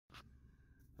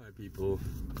Hi people,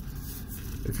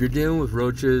 if you're dealing with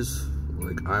roaches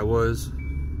like I was,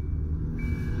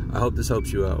 I hope this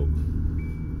helps you out.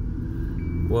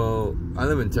 Well, I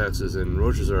live in Texas and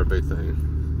roaches are a big thing.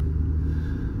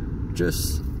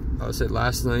 I would say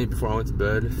last night before I went to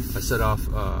bed, I set off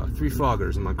 3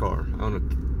 foggers in my car on a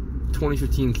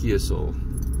 2015 Kia Soul,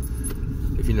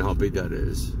 if you know how big that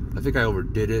is. I think I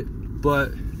overdid it,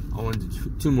 but I wanted to do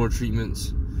 2 more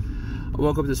treatments. I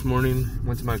woke up this morning,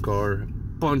 went to my car,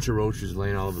 bunch of roaches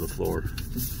laying all over the floor.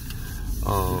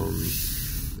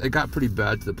 It got pretty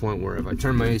bad to the point where if I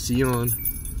turn my AC on,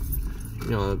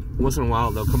 you know, once in a while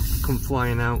they'll come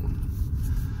flying out.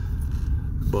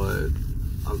 But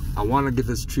I want to get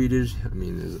this treated. I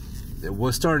mean, it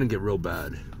was starting to get real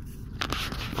bad.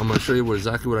 I'm gonna show you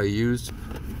exactly what I used.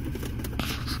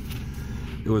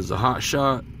 It was a Hot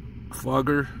Shot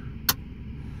fogger.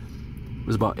 It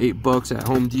was about $8 at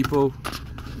Home Depot.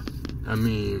 I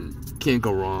mean, can't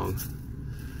go wrong.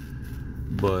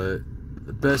 But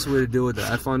the best way to do it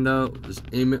that I found out is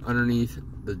aim it underneath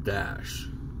the dash,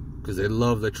 because they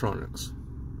love electronics.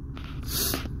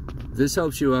 If this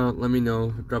helps you out, let me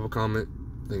know. Drop a comment.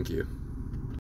 Thank you.